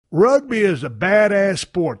Rugby is a badass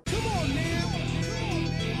sport.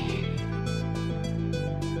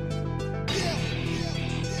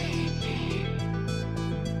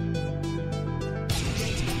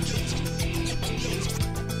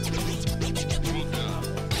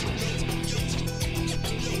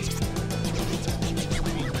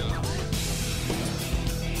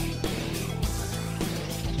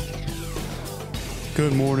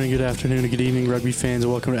 Good morning, good afternoon, and good evening, rugby fans,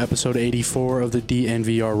 and welcome to episode 84 of the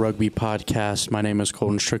DNVR Rugby Podcast. My name is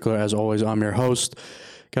Colton Strickler. As always, I'm your host.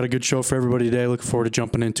 Got a good show for everybody today. Looking forward to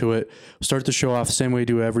jumping into it. We'll start the show off the same way we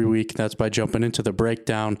do every week. That's by jumping into the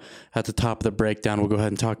breakdown. At the top of the breakdown, we'll go ahead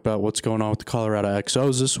and talk about what's going on with the Colorado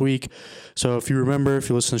XOs this week. So if you remember, if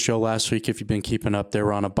you listened to the show last week, if you've been keeping up, they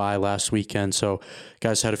were on a bye last weekend. So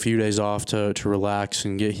guys had a few days off to relax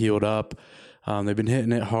and get healed up. They've been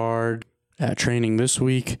hitting it hard at training this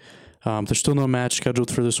week. There's still no match scheduled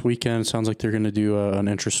for this weekend. It sounds like they're going to do an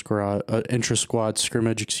intra-squad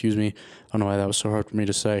scrimmage. I don't know why that was so hard for me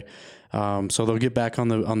to say. So they'll get back on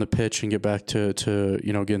the pitch and get back to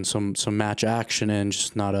getting some match action in,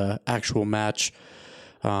 just not a actual match.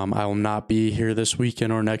 I will not be here this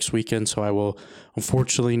weekend or next weekend, so I will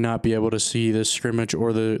unfortunately not be able to see this scrimmage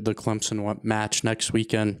or the Clemson match next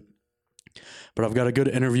weekend. But I've got a good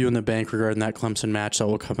interview in the bank regarding that Clemson match that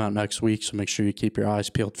will come out next week, so make sure you keep your eyes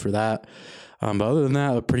peeled for that. But other than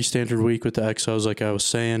that, a pretty standard week with the XOs, like I was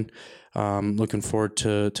saying. Looking forward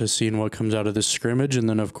to seeing what comes out of this scrimmage, and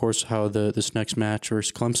then, of course, how this next match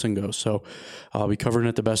versus Clemson goes. So I'll be covering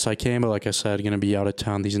it the best I can, but like I said, going to be out of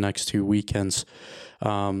town these next 2 weekends.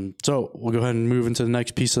 So we'll go ahead and move into the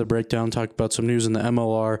next piece of the breakdown, talk about some news in the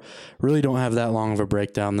MLR. Really don't have that long of a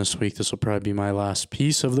breakdown this week. This will probably be my last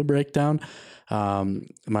piece of the breakdown.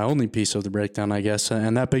 My only piece of the breakdown, I guess.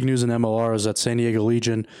 And that big news in MLR is that San Diego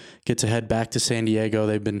Legion get to head back to San Diego.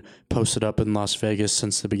 They've been posted up in Las Vegas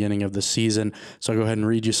since the beginning of the season. So I'll go ahead and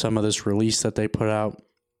read you some of this release that they put out.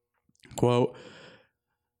 Quote,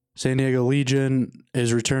 San Diego Legion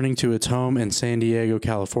is returning to its home in San Diego,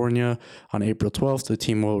 California. On April 12th, the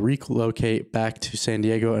team will relocate back to San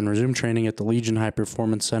Diego and resume training at the Legion High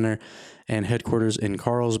Performance Center and headquarters in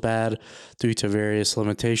Carlsbad. Due to various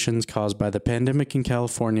limitations caused by the pandemic in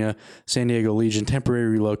California, San Diego Legion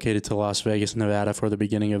temporarily relocated to Las Vegas, Nevada for the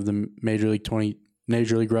beginning of the Major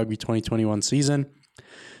League Rugby 2021 season.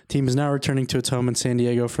 Team is now returning to its home in San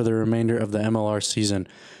Diego for the remainder of the MLR season.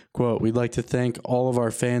 Quote, we'd like to thank all of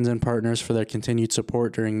our fans and partners for their continued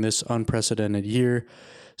support during this unprecedented year,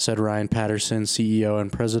 said Ryan Patterson, CEO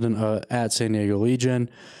and president at San Diego Legion.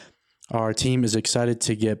 Our team is excited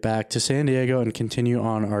to get back to San Diego and continue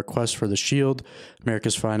on our quest for the Shield.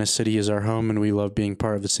 America's finest city is our home, and we love being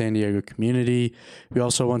part of the San Diego community. We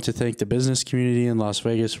also want to thank the business community in Las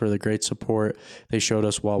Vegas for the great support they showed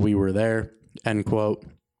us while we were there, end quote.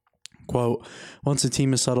 Quote, once the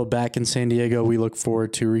team is settled back in San Diego, we look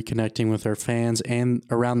forward to reconnecting with our fans and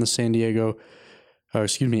around the San Diego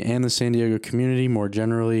community more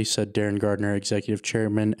generally, said Darren Gardner, executive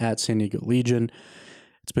chairman at San Diego Legion.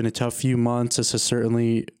 It's been a tough few months.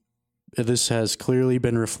 This has clearly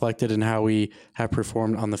been reflected in how we have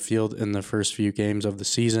performed on the field in the first few games of the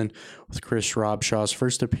season, with Chris Robshaw's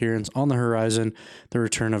first appearance on the horizon, the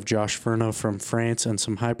return of Josh Furno from France, and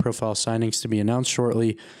some high-profile signings to be announced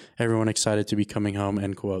shortly. Everyone excited to be coming home,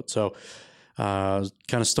 end quote. So kind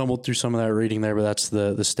of stumbled through some of that reading there, but that's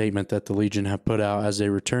the statement that the Legion have put out as they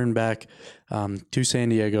return back to San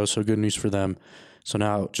Diego, so good news for them. So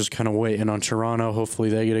now just kind of waiting on Toronto. Hopefully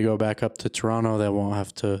they get to go back up to Toronto. They won't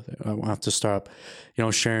have to stop,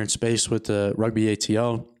 sharing space with the Rugby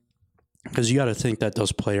ATL, because you got to think that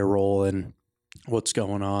does play a role in what's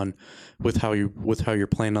going on with how you're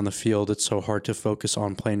playing on the field. It's so hard to focus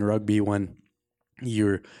on playing rugby when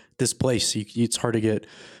you're displaced. It's hard to get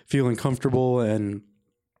feeling comfortable, and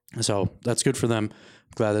so that's good for them.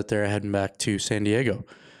 Glad that they're heading back to San Diego.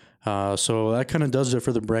 So that kind of does it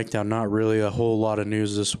for the breakdown. Not really a whole lot of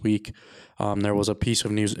news this week. There was a piece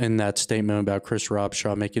of news in that statement about Chris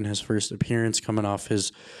Robshaw making his first appearance coming off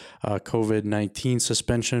his COVID-19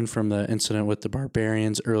 suspension from the incident with the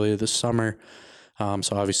Barbarians earlier this summer.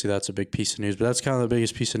 So obviously that's a big piece of news, but that's kind of the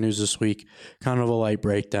biggest piece of news this week, kind of a light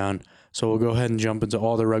breakdown. So we'll go ahead and jump into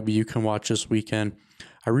all the rugby you can watch this weekend.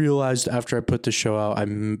 I realized after I put the show out, I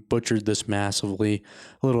butchered this massively.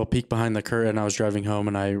 A little peek behind the curtain. I was driving home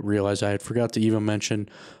and I realized I had forgot to even mention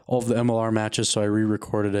all of the MLR matches, so I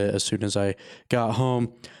re-recorded it as soon as I got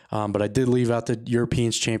home. But I did leave out the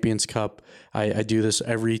Europeans Champions Cup. I do this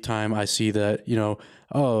every time I see that,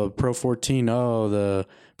 Pro 14, the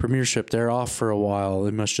Premiership, they're off for a while.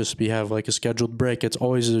 They must just have like a scheduled break. It's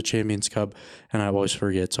always the Champions Cup, and I always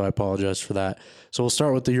forget, so I apologize for that. So we'll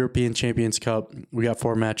start with the European Champions Cup. We got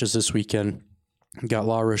 4 matches this weekend. We got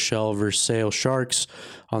La Rochelle versus Sale Sharks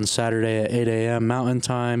on Saturday at 8 a.m. Mountain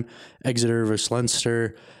Time. Exeter versus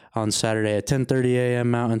Leinster on Saturday at 10:30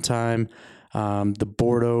 a.m. Mountain Time. The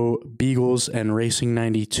Bordeaux Beagles and Racing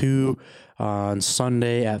 92 on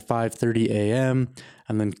Sunday at 5:30 a.m.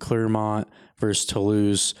 And then Clermont versus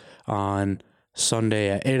Toulouse on Sunday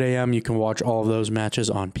at 8 a.m. You can watch all of those matches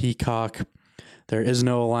on Peacock. There is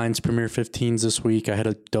no Alliance Premier 15s this week. I had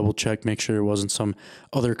to double check, make sure it wasn't some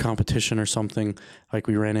other competition or something like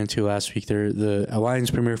we ran into last week. The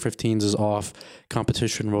Alliance Premier 15s is off.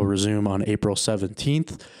 Competition will resume on April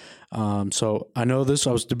 17th. So I know this,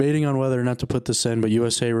 I was debating on whether or not to put this in, but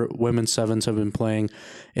USA Women's Sevens have been playing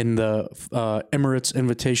in the Emirates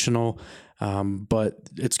Invitational, but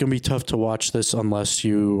it's going to be tough to watch this unless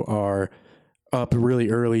you are up really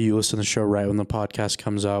early. You listen to the show right when the podcast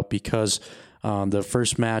comes out, because the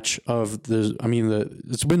first match of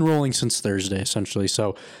it's been rolling since Thursday, essentially.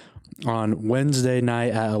 So on Wednesday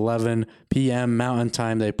night at 11 p.m. Mountain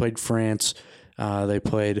Time, they played France. They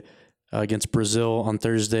played against Brazil on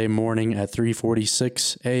Thursday morning at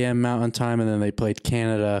 3:46 a.m. Mountain Time, and then they played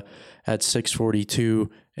Canada at 6:42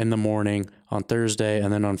 in the morning on Thursday,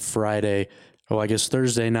 and then on Friday,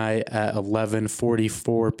 Thursday night at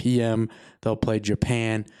 11:44 p.m. they'll play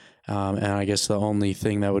Japan. And I guess the only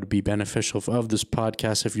thing that would be beneficial of this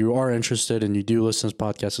podcast, if you are interested and you do listen to this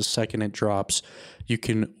podcast, the second it drops, you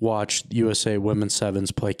can watch USA Women's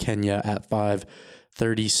Sevens play Kenya at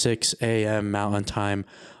 5:36 a.m. Mountain Time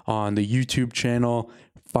on the YouTube channel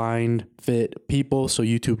Find Fit People. So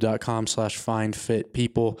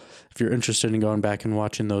youtube.com/FindFitPeople. If you're interested in going back and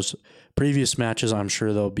watching those previous matches, I'm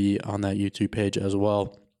sure they'll be on that YouTube page as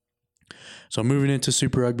well. So moving into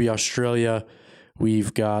Super Rugby Australia,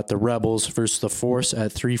 we've got the Rebels versus the Force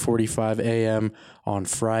at 3:45 a.m. on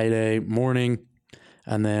Friday morning.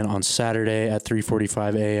 And then on Saturday at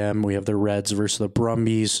 3:45 a.m., we have the Reds versus the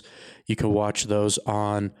Brumbies. You can watch those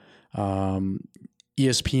on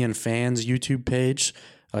ESPN Fans YouTube page.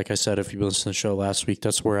 Like I said, if you listened to the show last week,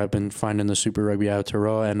 that's where I've been finding the Super Rugby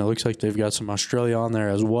Aotearoa, and it looks like they've got some Australia on there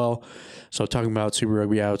as well. So talking about Super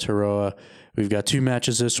Rugby Aotearoa, we've got 2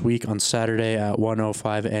 matches this week. On Saturday at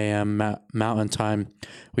 1:05 a.m. Mountain Time,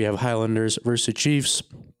 we have Highlanders versus Chiefs.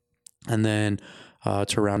 And then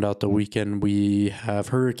to round out the weekend, we have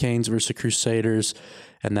Hurricanes versus Crusaders,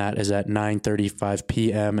 and that is at 9:35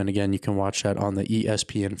 p.m. And again, you can watch that on the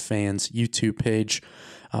ESPN Fans YouTube page.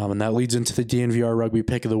 And that leads into the DNVR Rugby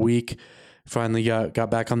Pick of the Week. Finally got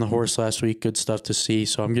back on the horse last week. Good stuff to see.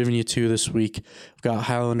 So I'm giving you 2 this week. I've got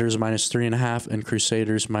Highlanders -3.5 and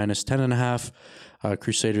Crusaders -10.5.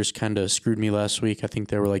 Crusaders kind of screwed me last week. I think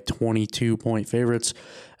they were like 22-point favorites,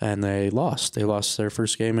 and they lost. They lost their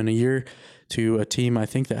first game in a year to a team I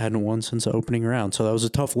think that hadn't won since the opening round. So that was a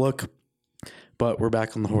tough look. But we're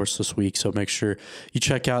back on the horse this week, so make sure you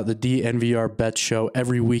check out the DNVR Bet Show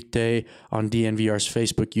every weekday on DNVR's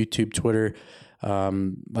Facebook, YouTube, Twitter.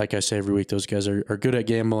 Like I say every week, those guys are good at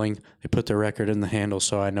gambling. They put their record in the handle,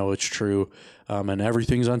 so I know it's true. And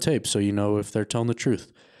everything's on tape, so you know if they're telling the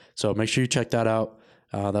truth. So make sure you check that out.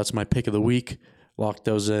 That's my pick of the week. Lock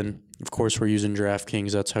those in. Of course, we're using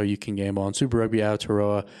DraftKings. That's how you can gamble on Super Rugby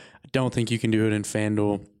Aotearoa. I don't think you can do it in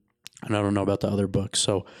FanDuel, and I don't know about the other books.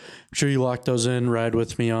 So I'm sure you lock those in. Ride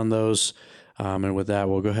with me on those. And with that,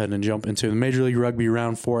 we'll go ahead and jump into the Major League Rugby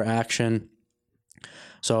Round 4 action.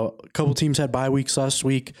 So a couple teams had bye weeks last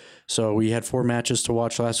week. So we had 4 matches to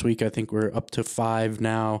watch last week. I think we're up to 5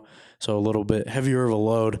 now. So a little bit heavier of a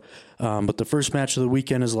load. But the first match of the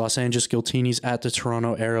weekend is Los Angeles Guillotines at the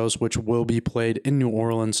Toronto Arrows, which will be played in New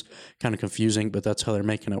Orleans. Kind of confusing, but that's how they're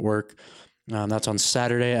making it work. That's on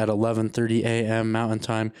Saturday at 11:30 a.m. Mountain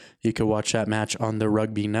Time. You can watch that match on the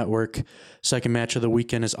Rugby Network. Second match of the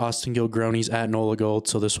weekend is Austin Gilgronis at Nola Gold.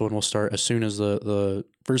 So this one will start as soon as the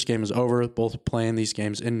first game is over. Both playing these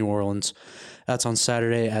games in New Orleans. That's on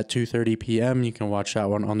Saturday at 2:30 p.m. You can watch that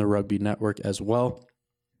one on the Rugby Network as well.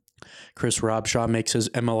 Chris Robshaw makes his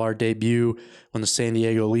MLR debut when the San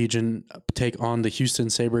Diego Legion take on the Houston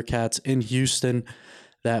SaberCats in Houston.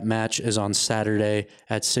 That match is on Saturday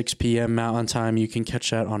at 6 p.m. Mountain Time. You can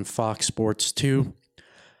catch that on Fox Sports 2.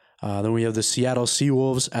 Then we have the Seattle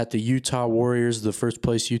Seawolves at the Utah Warriors, the first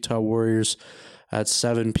place Utah Warriors, at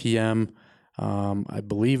 7 p.m. I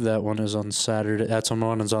believe that one is on Saturday. That's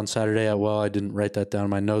one is on Saturday. I didn't write that down in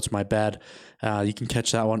my notes. My bad. You can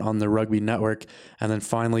catch that one on the Rugby Network. And then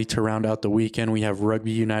finally, to round out the weekend, we have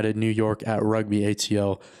Rugby United New York at Rugby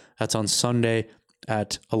ATL. That's on Sunday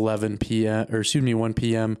at 1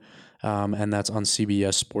 p.m. And that's on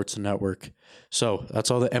CBS Sports Network. So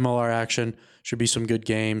that's all the MLR action. Should be some good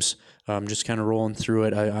games. Just kind of rolling through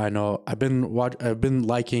it. I know I've been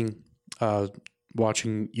liking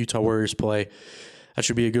watching Utah Warriors play. That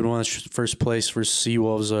should be a good one. That's first place for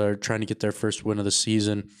Seawolves are trying to get their first win of the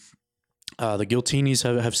season. The Giltinis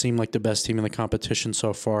have seemed like the best team in the competition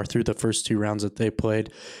so far through the first 2 rounds that they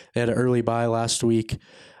played. They had an early bye last week.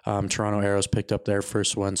 Toronto Arrows picked up their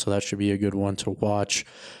first one, so that should be a good one to watch.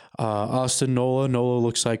 Austin Nola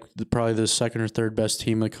looks like probably the second or third best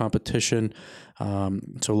team in the competition.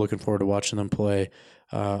 So looking forward to watching them play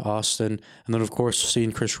Austin. And then, of course,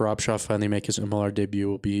 seeing Chris Robshaw finally make his MLR debut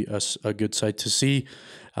will be a good sight to see.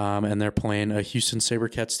 And they're playing a Houston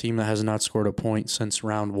SaberCats team that has not scored a point since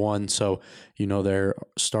round 1. So, they're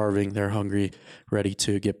starving, they're hungry, ready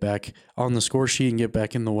to get back on the score sheet and get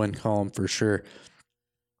back in the win column for sure.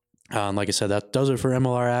 Like I said, that does it for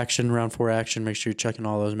MLR action, round 4 action. Make sure you're checking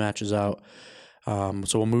all those matches out.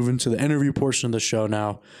 So we'll move into the interview portion of the show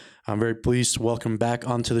now. I'm very pleased to welcome back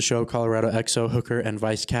onto the show Colorado XO hooker and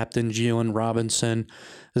vice captain Jalen Robinson.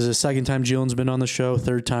 This is the second time Jalen's been on the show,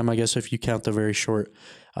 third time, I guess, if you count the very short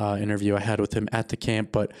interview I had with him at the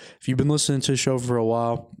camp. But if you've been listening to the show for a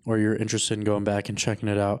while or you're interested in going back and checking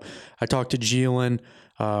it out, I talked to Jalen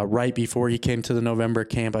right before he came to the November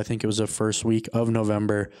camp. I think it was the first week of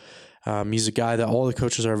November. He's a guy that all the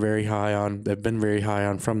coaches are very high on. They've been very high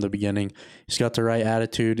on from the beginning. He's got the right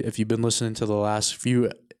attitude. If you've been listening to the last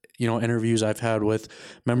few interviews I've had with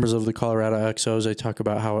members of the Colorado XOs, they talk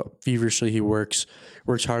about how feverishly he works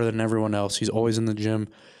harder than everyone else. He's always in the gym,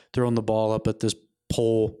 throwing the ball up at this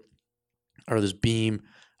pole or this beam,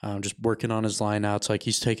 just working on his lineouts. Like,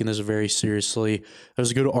 he's taking this very seriously.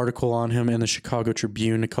 There's a good article on him in the Chicago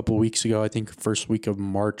Tribune a couple weeks ago, I think first week of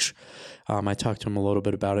March. I talked to him a little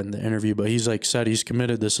bit about it in the interview, but he's said he's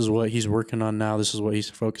committed. This is what he's working on now. This is what he's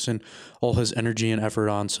focusing all his energy and effort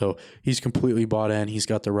on. So he's completely bought in. He's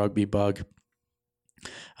got the rugby bug.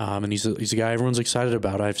 And he's a guy everyone's excited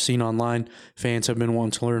about. I've seen online fans have been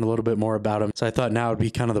wanting to learn a little bit more about him. So I thought now would be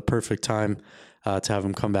kind of the perfect time to have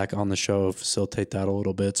him come back on the show, facilitate that a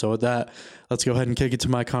little bit. So with that, let's go ahead and kick it to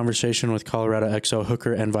my conversation with Colorado XO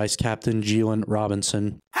hooker and vice captain Jalen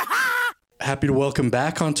Robinson. Happy to welcome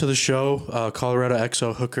back onto the show, Colorado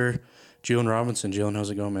XO hooker Jalen Robinson. Jalen, how's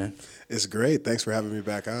it going, man? It's great. Thanks for having me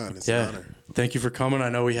back on. It's an honor. Thank you for coming. I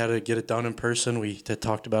know we had to get it done in person. We had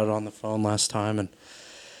talked about it on the phone last time, and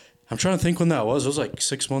I'm trying to think when that was. It was like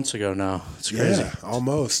 6 months ago now. It's crazy. Yeah,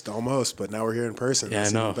 almost. But now we're here in person. Yeah,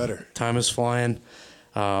 That's I know. even better. Time is flying.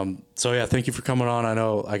 Thank you for coming on. I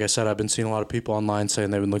know, like I said, I've been seeing a lot of people online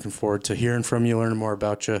saying they've been looking forward to hearing from you, learning more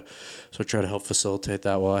about you. So I try to help facilitate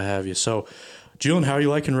that while I have you. So, Jalen, how are you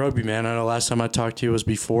liking rugby, man? I know last time I talked to you was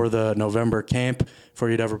before the November camp, before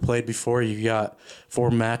you'd ever played before. You got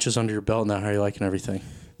 4 matches under your belt now. How are you liking everything?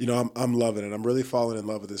 I'm loving it. I'm really falling in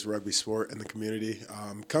love with this rugby sport and the community.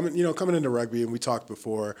 Coming into rugby, and we talked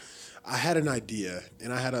before, I had an idea,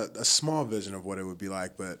 and I had a small vision of what it would be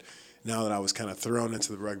like, but now that I was kind of thrown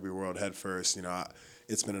into the rugby world head first,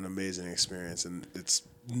 it's been an amazing experience, and it's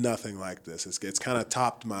nothing like this. It's kind of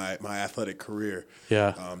topped my athletic career.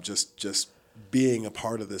 Yeah. Just being a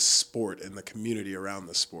part of this sport and the community around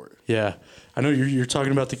the sport. Yeah. I know you're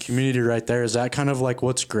talking about the community right there. Is that kind of like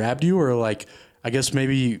what's grabbed you, or like, I guess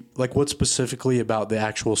maybe like what specifically about the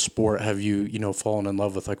actual sport have you, fallen in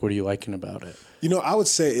love with? Like, what are you liking about it? I would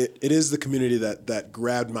say it is the community that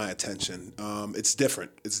grabbed my attention. It's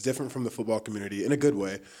different. It's different from the football community in a good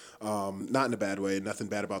way, not in a bad way. Nothing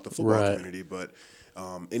bad about the football community, but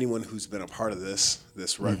anyone who's been a part of this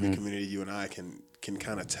rugby community, you and I can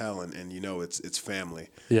kind of tell, and it's family.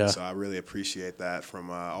 Yeah. So I really appreciate that from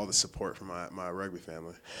all the support from my rugby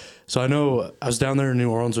family. So I know I was down there in New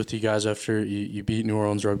Orleans with you guys after you beat New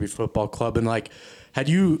Orleans Rugby Football Club, and like,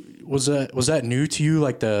 was that new to you,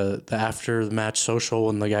 like the after the match social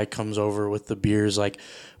when the guy comes over with the beers? Like,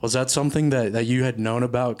 was that something that you had known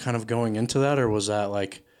about kind of going into that, or was that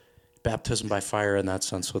like baptism by fire in that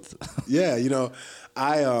sense? With Yeah,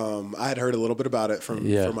 I had heard a little bit about it from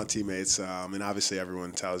my teammates, and obviously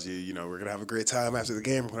everyone tells you, we're gonna have a great time after the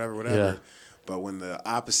game, whatever. Yeah. But when the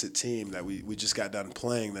opposite team that we just got done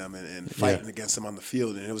playing them and fighting against them on the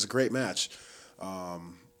field, and it was a great match,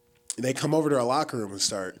 they come over to our locker room and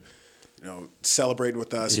start, celebrating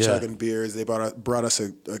with us, chugging beers. They brought us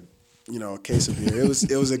a a case of beer.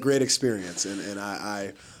 It was a great experience, and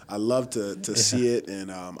I love to see it.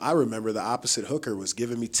 And I remember the opposite hooker was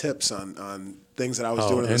giving me tips on things that I was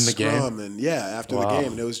doing in the scrum, and after the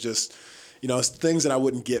game, and it was just it's things that I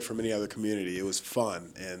wouldn't get from any other community. It was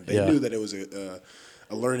fun, and they knew that it was a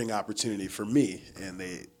learning opportunity for me, and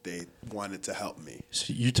they wanted to help me.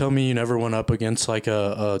 So you tell me you never went up against like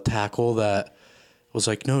a tackle that was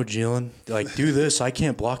like, no, Jalen, like do this. I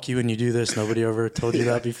can't block you, and you do this. Nobody ever told you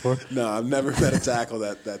that before? No, I've never met a tackle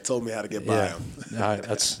that told me how to get by him.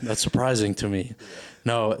 That's surprising to me. Yeah.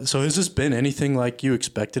 No, so has this been anything like you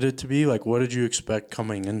expected it to be? Like, what did you expect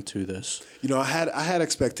coming into this? I had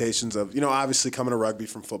expectations of, obviously coming to rugby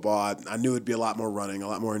from football, I knew it'd be a lot more running, a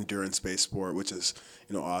lot more endurance-based sport, which is,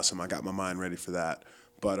 awesome. I got my mind ready for that.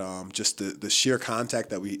 But just the sheer contact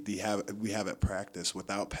that we have at practice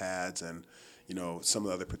without pads and, some of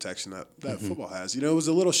the other protection that football has. It was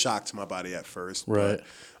a little shock to my body at first. Right.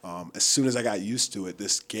 But as soon as I got used to it,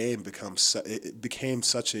 this game became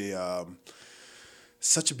such a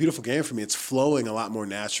beautiful game for me. It's flowing a lot more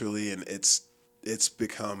naturally, and it's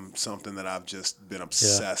become something that I've just been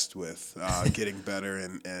obsessed with, getting better,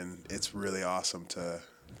 and it's really awesome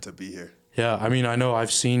to be here. Yeah, I mean, I know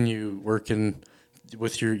I've seen you working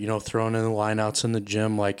with your, throwing in the lineouts in the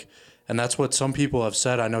gym, like, and that's what some people have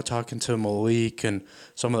said. I know talking to Malik and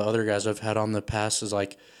some of the other guys I've had on the past is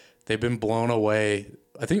like they've been blown away.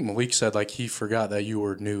 I think Malik said like he forgot that you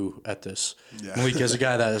were new at this. Yeah. Malik is a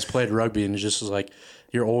guy that has played rugby and just is like,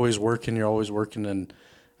 you're always working, and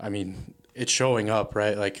I mean, it's showing up,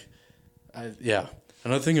 right? Like,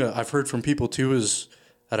 Another thing I've heard from people too is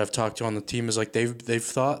that I've talked to on the team is like they've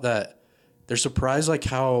thought that they're surprised like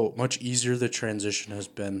how much easier the transition has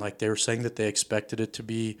been. Like they were saying that they expected it to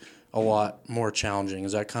be a lot more challenging.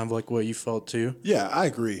 Is that kind of like what you felt too? Yeah, I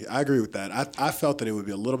agree. I agree with that. I felt that it would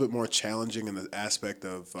be a little bit more challenging in the aspect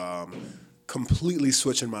of completely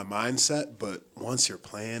switching my mindset, but once you're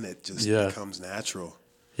playing, it just becomes natural.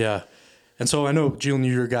 Yeah. And so I know, Jalen,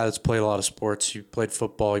 you're a guy that's played a lot of sports. You played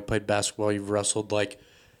football, you played basketball, you've wrestled. Like,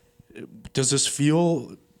 does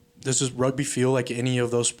this rugby feel like any of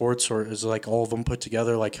those sports, or is it like all of them put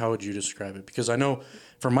together? Like, how would you describe it? Because I know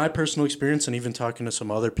from my personal experience and even talking to some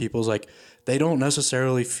other people's, like, they don't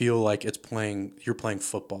necessarily feel like you're playing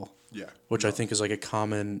football. Yeah. Which I think is like a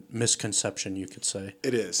common misconception, you could say.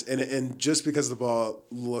 It is. And just because the ball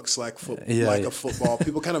looks like a football,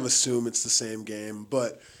 people kind of assume it's the same game.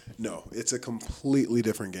 But no, it's a completely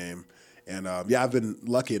different game. And I've been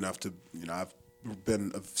lucky enough to, I've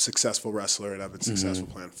been a successful wrestler and I've been successful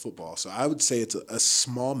playing football. So I would say it's a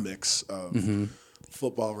small mix of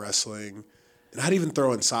football, wrestling, and I'd even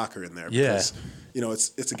throw in soccer in there because,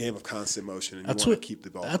 it's a game of constant motion and you want to keep the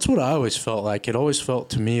ball. That's what I always felt like. It always felt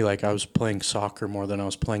to me like I was playing soccer more than I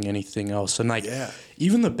was playing anything else. And like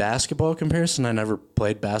even the basketball comparison, I never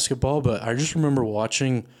played basketball, but I just remember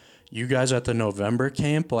watching you guys at the November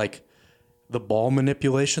camp, like the ball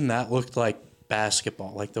manipulation, that looked like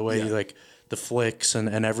basketball, like the way like the flicks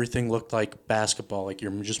and everything looked like basketball, like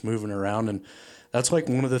you're just moving around. And that's like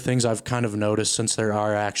one of the things I've kind of noticed since there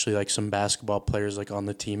are actually like some basketball players like on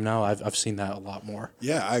the team now. I've seen that a lot more.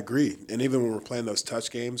 Yeah, I agree. And even when we're playing those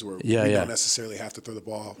touch games where we don't necessarily have to throw the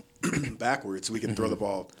ball backwards, we can throw the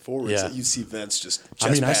ball forwards. Yeah. You see Vince just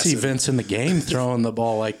I see Vince in the game throwing the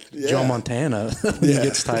ball like Joe Montana when he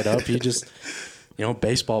gets tied up. He just,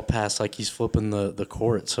 baseball pass like he's flipping the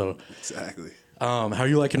court. So exactly. How are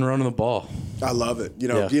you liking running the ball? I love it.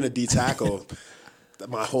 Being a D tackle,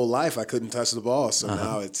 my whole life I couldn't touch the ball. So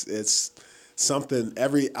now it's something,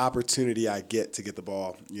 every opportunity I get to get the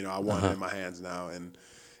ball, I want it in my hands now. And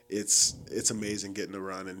it's amazing getting to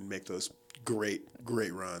run and make those great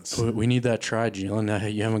runs. We need that try,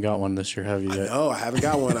 Jalen. You haven't got one this year, have you yet? No, I haven't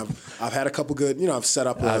got one. I've had a couple good, I've set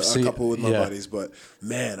up a couple with my buddies, but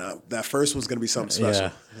man, that first one's going to be something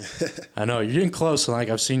special. Yeah. I know, you're getting close, and like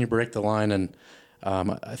I've seen you break the line, and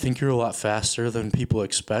I think you're a lot faster than people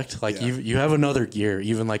expect. Like you have another gear,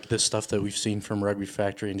 even like this stuff that we've seen from Rugby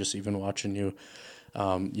Factory and just even watching you,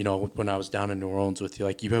 when I was down in New Orleans with you,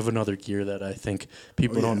 like you have another gear that I think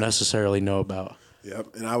people don't necessarily know about.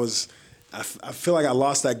 Yep. And I feel like I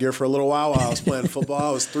lost that gear for a little while I was playing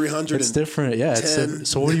football. I was 300. It's different. Yeah.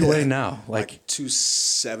 So what do you weigh now? Like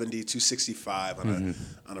 270, 265 on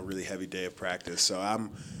a really heavy day of practice. So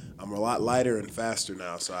I'm a lot lighter and faster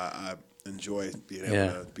now. So I enjoy being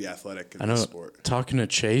able to be athletic in this sport. Talking to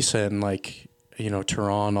Chase and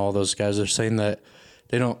Teron, all those guys, they're saying that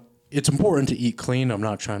it's important to eat clean. I'm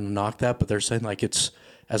not trying to knock that, but they're saying like it's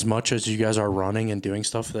as much as you guys are running and doing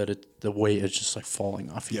stuff, that the weight is just like falling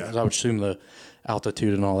off you guys. I would assume the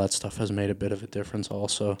altitude and all that stuff has made a bit of a difference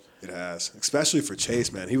also. It has, especially for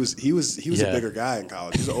Chase, man. He was a bigger guy in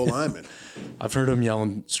college. He's an old lineman. I've heard him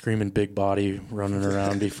yelling, screaming big body running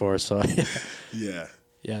around before, so yeah.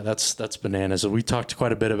 Yeah, that's bananas. We talked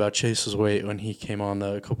quite a bit about Chase's weight when he came on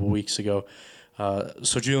a couple weeks ago.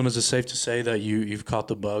 So, Julian, is it safe to say that you've caught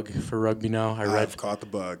the bug for rugby now? I've caught the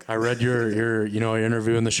bug. I read your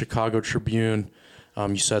interview in the Chicago Tribune.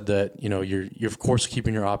 You said that you're of course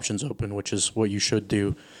keeping your options open, which is what you should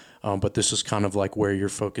do. But this is kind of like where you're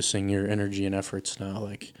focusing your energy and efforts now.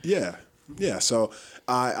 Like yeah. So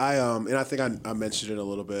I and I think I mentioned it a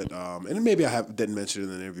little bit, and maybe didn't mention it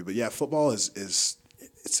in the interview, but yeah, football is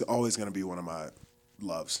it's always going to be one of my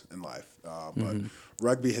loves in life. But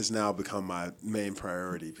rugby has now become my main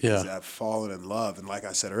priority because I've fallen in love. And like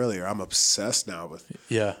I said earlier, I'm obsessed now with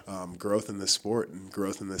growth in this sport and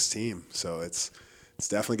growth in this team. So it's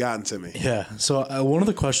definitely gotten to me. Yeah. So one of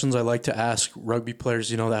the questions I like to ask rugby players,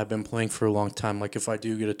 that have been playing for a long time, like if I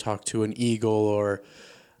do get to talk to an Eagle or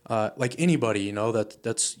like anybody,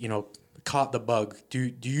 that's caught the bug.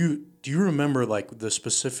 Do you remember like the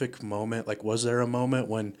specific moment? Like, was there a moment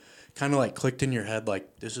when kind of like clicked in your head,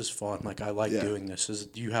 like this is fun, like I like doing this?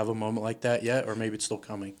 Do you have a moment like that yet, or maybe it's still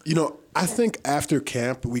coming? I think after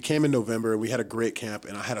camp, we came in November and we had a great camp,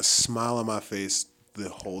 and I had a smile on my face the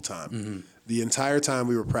whole time. Mm-hmm. The entire time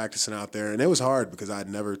we were practicing out there, and it was hard because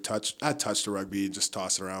I'd touched the rugby and just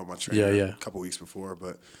tossed it around with my trainer a couple weeks before,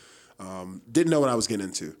 but didn't know what I was getting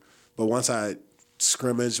into. But once I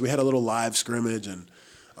scrimmaged, we had a little live scrimmage, and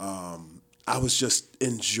I was just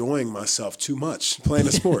enjoying myself too much playing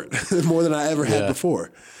a sport more than I ever had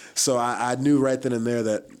before. So I knew right then and there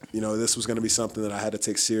that, this was going to be something that I had to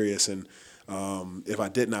take serious. And if I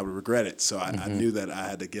didn't, I would regret it. So I knew that I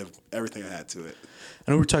had to give everything I had to it.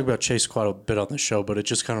 I know we're talking about Chase quite a bit on the show, but it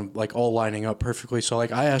just kind of like all lining up perfectly. So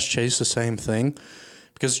like I asked Chase the same thing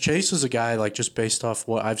because Chase is a guy, like just based off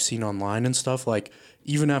what I've seen online and stuff, like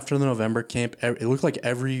even after the November camp, it looked like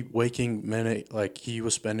every waking minute like he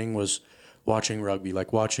was spending was watching rugby,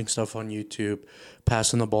 like watching stuff on YouTube,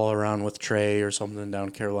 passing the ball around with Trey or something down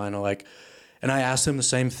Carolina. Like, and I asked him the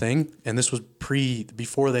same thing, and this was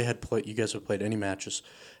before they had played, you guys have played any matches,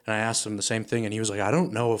 and I asked him the same thing, and he was like, I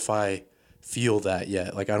don't know if I feel that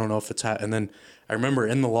yet. Like, I don't know if it's and then I remember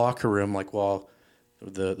in the locker room, like while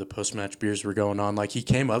the post-match beers were going on, like he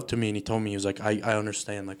came up to me and he told me, he was like, I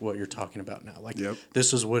understand like what you're talking about now. Like,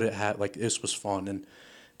 this is what it had, like this was fun. And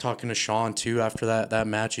talking to Sean too after that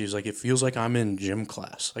match, he was like, it feels like I'm in gym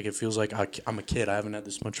class. Like it feels like I'm a kid. I haven't had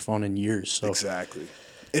this much fun in years. So exactly.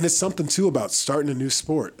 And it's something too about starting a new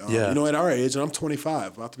sport. At our age, and I'm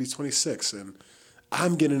 25, about to be 26, and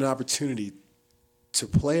I'm getting an opportunity to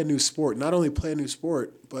play a new sport. Not only play a new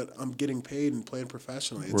sport, but I'm getting paid and playing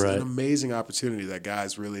professionally. It's an amazing opportunity that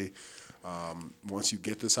guys really, once you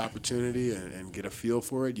get this opportunity and get a feel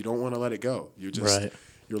for it, you don't want to let it go. You're just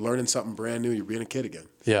you're learning something brand new. You're being a kid again.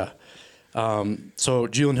 Yeah. So,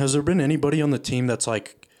 Julian, has there been anybody on the team that's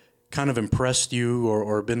like kind of impressed you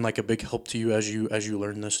or been like a big help to you as you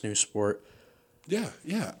learn this new sport? Yeah.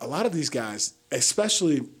 A lot of these guys,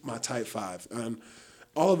 especially my Type 5, and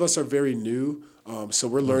all of us are very new, so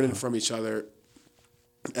we're learning from each other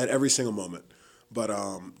at every single moment. But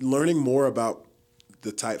learning more about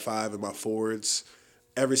the Type 5 and my forwards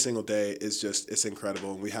every single day is it's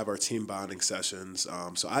incredible. And we have our team bonding sessions.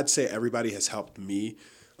 So I'd say everybody has helped me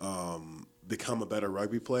become a better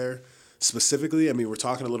rugby player. Specifically, I mean, we're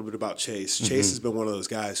talking a little bit about Chase. Mm-hmm. Chase has been one of those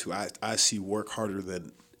guys who I see work harder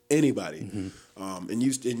than anybody. Mm-hmm.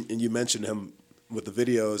 And you mentioned him with the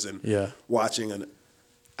videos and watching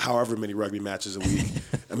however many rugby matches a week.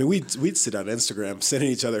 I mean, we'd sit on Instagram sending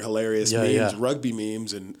each other hilarious memes, rugby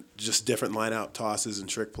memes, and just different line-out tosses and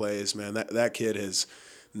trick plays. Man, that kid has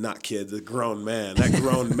the grown man. That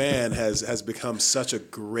grown man has become such a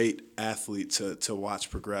great athlete to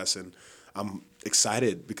watch progress, and I'm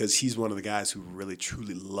excited because he's one of the guys who really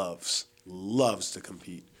truly loves to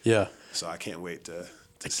compete. Yeah. So I can't wait to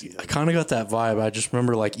see him. I kind of got that vibe. I just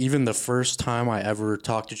remember like even the first time I ever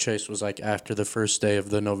talked to Chase was like after the first day of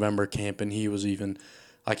the November camp, and he was even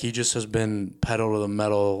like he just has been pedal to the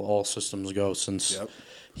metal, all systems go since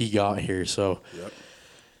he got here. So,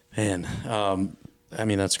 man, I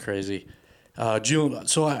mean that's crazy. Julian,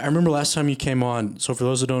 so I remember last time you came on, so for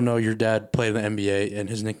those that don't know, your dad played in the NBA, and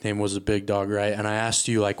his nickname was the Big Dog, right? And I asked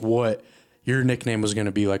you, like, what your nickname was going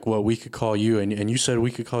to be, like, what we could call you, and you said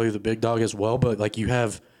we could call you the Big Dog as well, but, like, you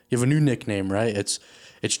have a new nickname, right? It's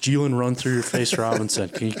Julian Run Through Your Face Robinson.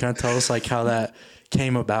 Can you kind of tell us, like, how that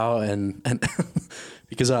came about? And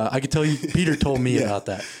Because I could tell you, Peter told me Yeah. about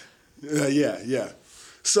that. Yeah.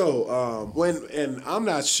 So and I'm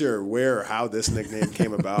not sure where or how this nickname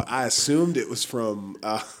came about. I assumed it was from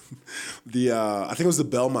I think it was the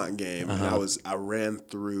Belmont game, and I ran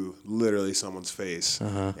through literally someone's face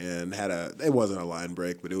and it wasn't a line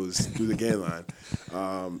break, but it was through the gain line,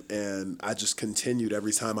 and I just continued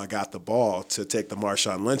every time I got the ball to take the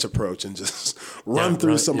Marshawn Lynch approach and just run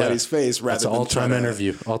through somebody's face rather That's than all-time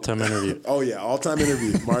interview. All-time interview. Oh yeah, all-time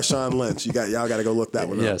interview. Marshawn Lynch. Y'all got to go look that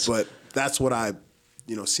one Yes. up. But that's what I,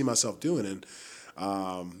 see myself doing, and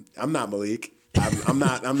I'm not Malik. I'm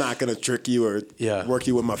not gonna trick you or work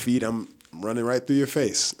you with my feet. I'm running right through your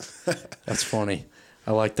face. That's funny.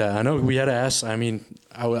 I like that. I know we had to ask. I mean,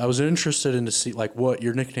 I was interested in to see like what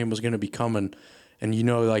your nickname was going to become, and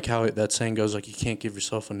like how that saying goes, like you can't give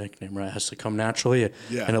yourself a nickname, right? It has to come naturally.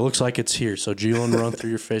 Yeah. And it looks like it's here. So Jalen Run Through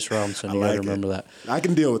Your Face Robinson. You got to remember that. I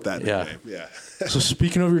can deal with that Yeah. nickname. Yeah. So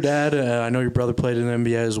speaking of your dad, I know your brother played in the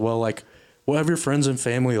NBA as well. Like, what have your friends and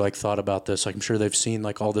family like thought about this? Like, I'm sure they've seen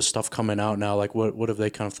like all this stuff coming out now. Like, what have they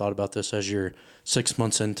kind of thought about this as you're 6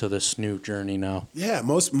 months into this new journey now? Yeah,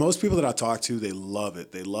 most people that I talk to, they love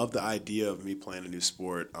it. They love the idea of me playing a new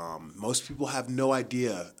sport. Most people have no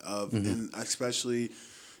idea of, and especially,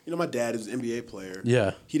 my dad is an NBA player.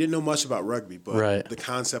 Yeah. He didn't know much about rugby, but Right. the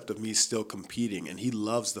concept of me still competing, and he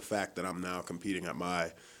loves the fact that I'm now competing at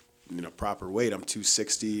my, proper weight. I'm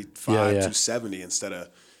 265, 270 instead of,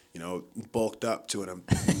 bulked up to an,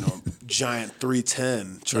 giant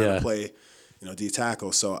 310 trying to play, D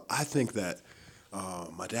tackle. So I think that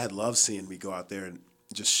my dad loves seeing me go out there and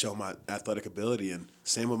just show my athletic ability, and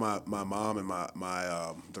same with my mom and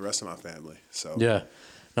my the rest of my family. So Yeah.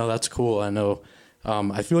 No, that's cool. I know.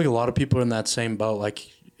 I feel like a lot of people are in that same boat. Like,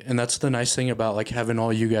 and that's the nice thing about like having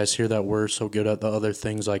all you guys here that we're so good at the other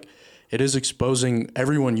things. Like, it is exposing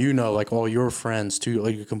everyone like all your friends to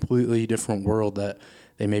like a completely different world that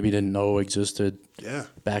they maybe didn't know existed.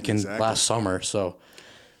 Back in last summer. So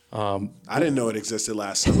I didn't know it existed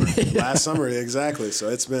last summer. Last summer, exactly. So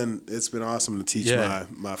it's been awesome to teach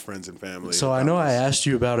my friends and family. So I know I asked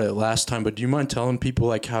you about it last time, but do you mind telling people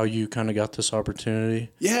like how you kind of got this opportunity?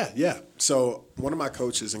 Yeah. So one of my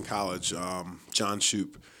coaches in college, John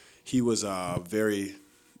Shoup, he was a very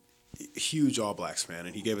huge All Blacks fan,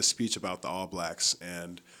 and he gave a speech about the All Blacks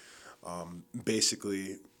and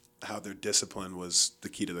basically how their discipline was the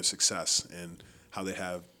key to their success and how they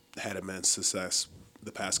have had immense success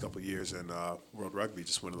the past couple of years in World Rugby,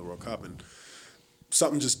 just winning the World Cup. And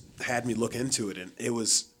something just had me look into it, and I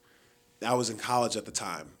was in college at the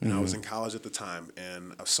time,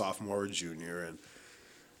 and a sophomore or junior, and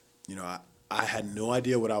I had no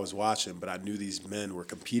idea what I was watching, but I knew these men were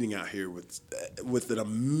competing out here with an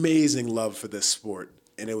amazing love for this sport,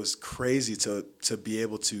 and it was crazy to be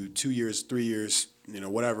able to 2 years, 3 years,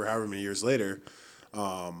 however many years later,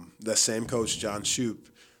 that same coach John Shoup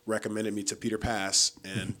recommended me to Peter Pass,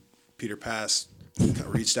 and Peter Pass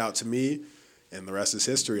reached out to me, and the rest is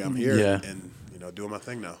history. I'm here and doing my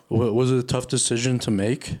thing now. Was it a tough decision to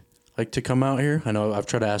make, like to come out here? I know I've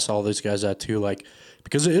tried to ask all these guys that too, like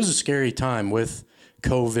because it is a scary time with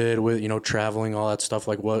COVID, with traveling, all that stuff.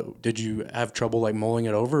 Like, what did you have trouble like mulling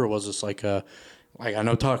it over, or was this like I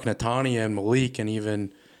know talking to Tani and Malik and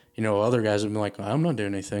even other guys have been like, I'm not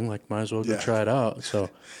doing anything. Like, might as well go try it out.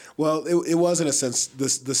 So, well, it was in a sense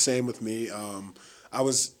the same with me. I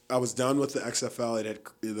was done with the XFL.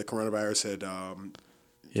 The coronavirus had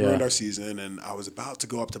ruined our season, and I was about to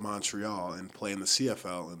go up to Montreal and play in the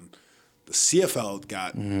CFL, and the CFL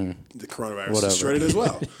got the coronavirus destroyed as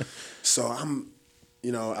well. So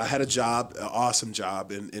I had a job, an awesome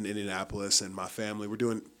job in Indianapolis, and my family we're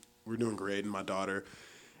doing great, and my daughter.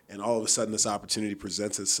 And all of a sudden, this opportunity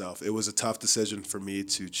presents itself. It was a tough decision for me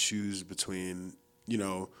to choose between,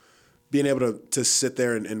 being able to sit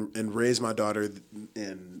there and raise my daughter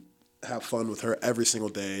and have fun with her every single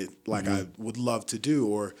day like I would love to do,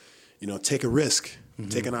 or, take a risk,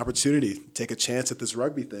 take an opportunity, take a chance at this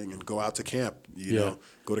rugby thing and go out to camp,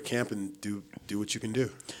 go to camp and do what you can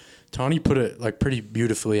do. Tony put it like pretty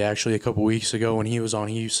beautifully actually a couple weeks ago when he was on.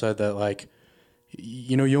 He said that like,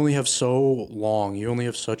 you only have so long. You only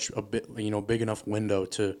have such a bit, big enough window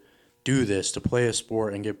to do this, to play a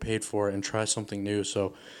sport and get paid for it and try something new.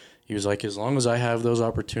 So he was like, as long as I have those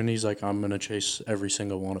opportunities, like I'm going to chase every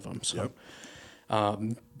single one of them. So,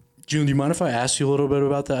 June, do you mind if I ask you a little bit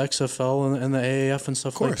about the XFL and the AAF and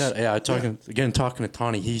stuff like that? Yeah, talking to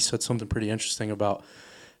Tani, he said something pretty interesting about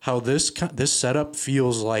how this setup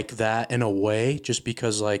feels like that in a way, just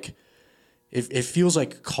because like, it feels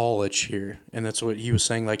like college here, and that's what he was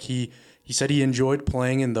saying. Like he said he enjoyed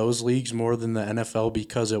playing in those leagues more than the NFL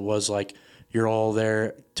because it was like you're all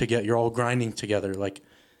there to get, you're all grinding together. Like,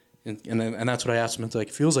 and that's what I asked him. It's like,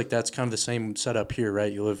 it feels like that's kind of the same setup here,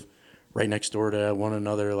 right? You live right next door to one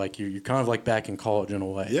another. Like you're kind of like back in college in a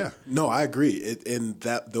way. Yeah, no, I agree.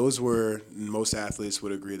 Most athletes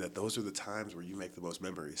would agree that those are the times where you make the most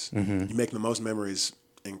memories. Mm-hmm. You make the most memories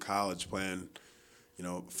in college playing,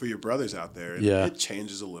 for your brothers out there. And Yeah. it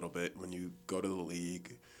changes a little bit when you go to the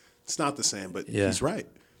league. It's not the same, but Yeah. he's right.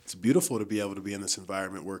 It's beautiful to be able to be in this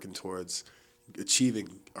environment working towards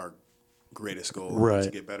achieving our greatest goal, Right. to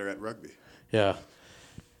get better at rugby. Yeah.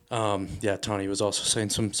 Tony was also saying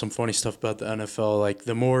some funny stuff about the NFL. Like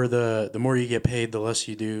the more you get paid, the less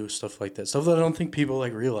you do, stuff like that. Stuff that I don't think people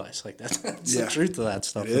like realize. Like that's the truth of that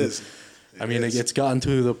stuff. It is. It's gotten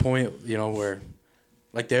to the point, where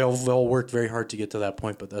like they all worked very hard to get to that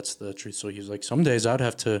point, but that's the truth. So he was like, some days I'd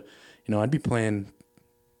have to, I'd be playing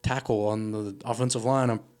tackle on the offensive line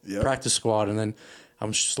on practice squad, and then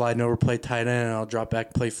I'm sliding over, play tight end, and I'll drop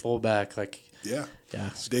back, play fullback. Like, yeah.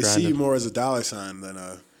 grinding. They see you more as a dollar sign than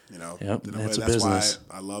a, Yep, than a way. it's a That's business.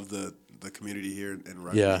 why I love the community here in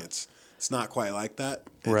rugby. Yeah. It's not quite like that.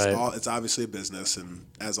 It's obviously a business, and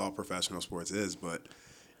as all professional sports is, but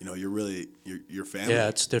you're family. Yeah,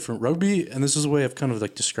 it's different. Rugby, and this is the way I've kind of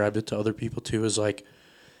like described it to other people too, is like,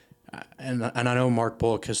 and I know Mark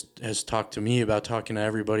Bullock has talked to me about talking to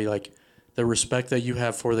everybody, like the respect that you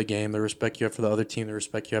have for the game, the respect you have for the other team, the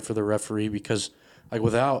respect you have for the referee, because like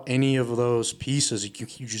without any of those pieces,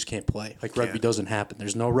 you just can't play. Like rugby doesn't happen.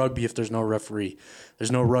 There's no rugby if there's no referee.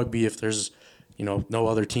 There's no rugby if there's no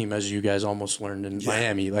other team, as you guys almost learned in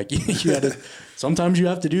Miami. Like sometimes you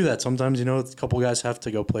have to do that. Sometimes a couple guys have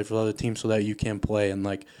to go play for the other team so that you can play, and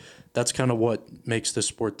like that's kind of what makes this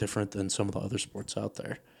sport different than some of the other sports out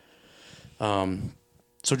there.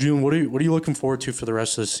 So Julian, what are you looking forward to for the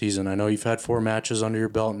rest of the season? I know you've had 4 matches under your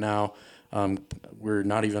belt now. We're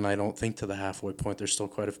not even, I don't think, to the halfway point. There's still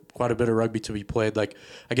quite a bit of rugby to be played. Like,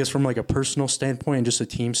 I guess from like a personal standpoint and just a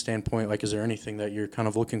team standpoint, like, is there anything that you're kind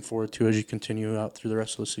of looking forward to as you continue out through the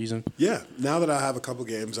rest of the season? Yeah, now that I have a couple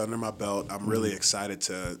games under my belt, I'm really excited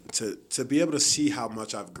to be able to see how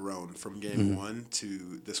much I've grown from game 1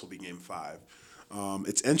 to this will be game 5.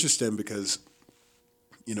 It's interesting because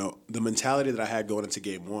the mentality that I had going into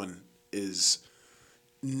game 1 is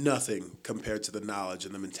nothing compared to the knowledge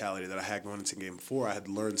and the mentality that I had going into game 4. I had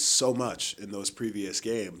learned so much in those previous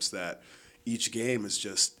games that each game is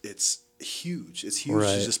just, it's huge. It's huge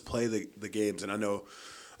to just play the games. And I know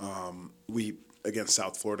we, against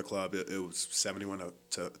South Florida Club, it was 71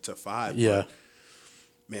 to 5. Yeah. But,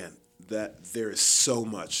 man, that there is so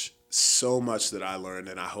much that I learned,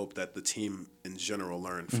 and I hope that the team in general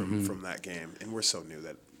learned from that game. And we're so new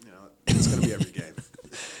that, it's going to be every game.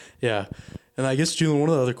 Yeah. And I guess, Julian, one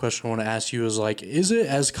of the other questions I want to ask you is, like, is it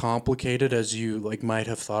as complicated as you, like, might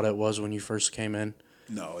have thought it was when you first came in?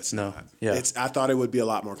 No, it's not. Yeah. I thought it would be a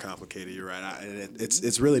lot more complicated. You're right.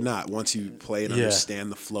 It's really not once you play and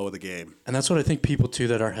understand the flow of the game. And that's what I think people, too,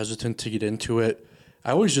 that are hesitant to get into it,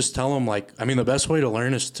 I always just tell them, like, I mean, the best way to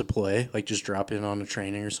learn is to play. Like, just drop in on a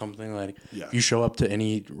training or something. Like, if you show up to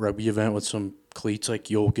any rugby event with some cleats, like,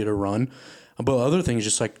 you'll get a run. But other things,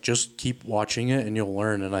 just keep watching it and you'll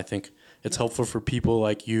learn. And I think it's helpful for people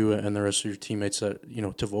like you and the rest of your teammates that,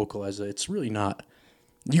 to vocalize that it's really not.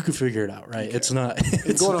 You can figure it out, right? Okay. It's not.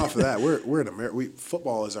 It's going off of that, we're in America.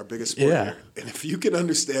 Football is our biggest sport here. And if you can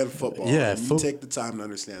understand football, you take the time to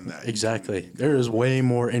understand that. Exactly. There is way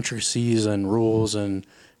more intricacies and rules and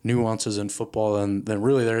nuances in football than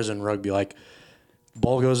really there is in rugby. Like,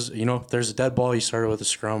 ball goes, there's a dead ball, you started with a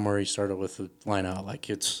scrum or you started with a line out. Like,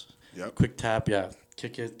 it's quick tap,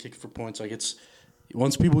 kick it for points. Like, it's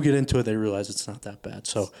once people get into it, they realize it's not that bad.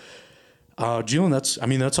 So, Julian,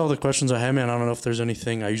 that's all the questions I have, man. I don't know if there's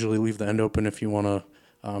anything. I usually leave the end open if you want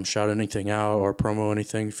to shout anything out or promo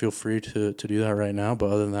anything. Feel free to do that right now. But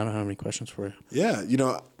other than that, I don't have any questions for you.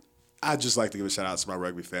 Yeah, I'd just like to give a shout out to my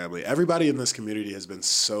rugby family. Everybody in this community has been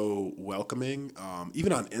so welcoming.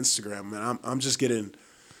 Even on Instagram, man, I'm just getting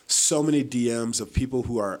so many DMs of people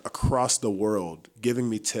who are across the world giving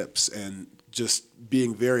me tips and just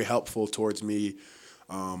being very helpful towards me.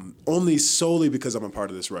 Only solely because I'm a part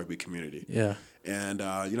of this rugby community. Yeah. And,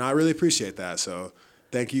 I really appreciate that. So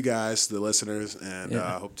thank you guys, the listeners, and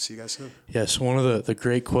I hope to see you guys soon. Yes, one of the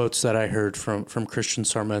great quotes that I heard from Christian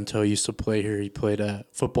Sarmento, he used to play here. He played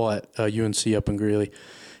football at UNC up in Greeley.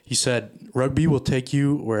 He said, rugby will take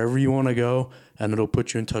you wherever you want to go, and it'll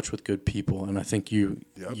put you in touch with good people. And I think you're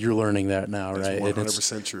learning that now, right? That's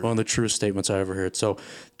 100% true. One of the truest statements I ever heard. So,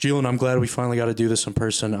 Julian, I'm glad we finally got to do this in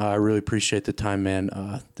person. I really appreciate the time, man.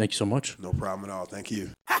 Thank you so much. No problem at all. Thank you.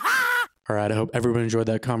 All right, I hope everyone enjoyed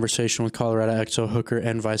that conversation with Colorado Exo hooker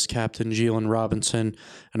and vice captain Jalen Robinson.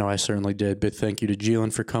 I know I certainly did. Big thank you to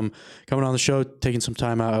Jalen for coming on the show, taking some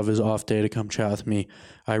time out of his off day to come chat with me.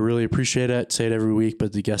 I really appreciate it. Say it every week,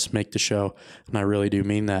 but the guests make the show, and I really do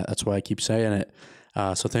mean that. That's why I keep saying it.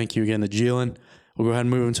 So thank you again to Jalen. We'll go ahead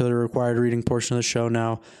and move into the required reading portion of the show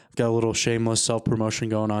now. I've got a little shameless self-promotion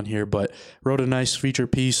going on here, but wrote a nice feature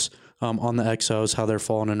piece on the Exos, how they're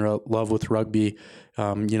falling in love with rugby,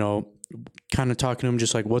 kind of talking to them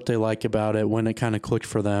just like what they like about it, when it kind of clicked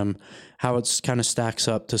for them, how it's kind of stacks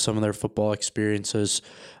up to some of their football experiences.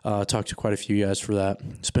 Talked to quite a few guys for that.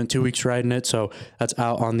 Spent 2 weeks writing it, so that's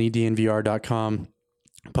out on the dnvr.com.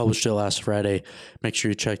 Published it last Friday. Make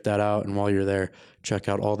sure you check that out, and while you're there, check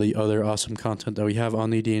out all the other awesome content that we have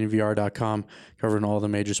on the dnvr.com, covering all the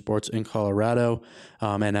major sports in Colorado.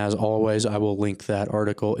 And as always, I will link that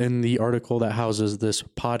article in the article that houses this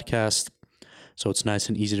podcast, so it's nice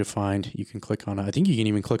and easy to find. You can click on it. I think you can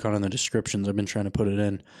even click on it in the descriptions. I've been trying to put it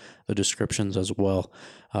in the descriptions as well.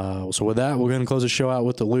 So with that, we're going to close the show out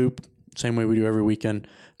with the loop, same way we do every weekend.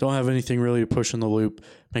 Don't have anything really to push in the loop.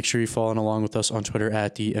 Make sure you're following along with us on Twitter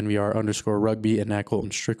at @DNVR_rugby and at Colton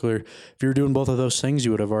Strickler. If you were doing both of those things,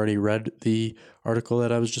 you would have already read the article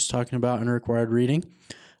that I was just talking about in required reading.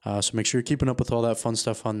 So make sure you're keeping up with all that fun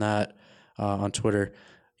stuff on that on Twitter.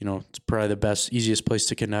 It's probably the best, easiest place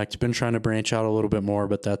to connect. Been trying to branch out a little bit more,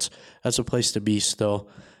 but that's a place to be still.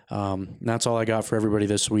 That's all I got for everybody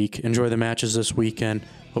this week. Enjoy the matches this weekend.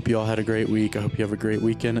 Hope you all had a great week. I hope you have a great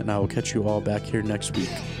weekend, and I will catch you all back here next week.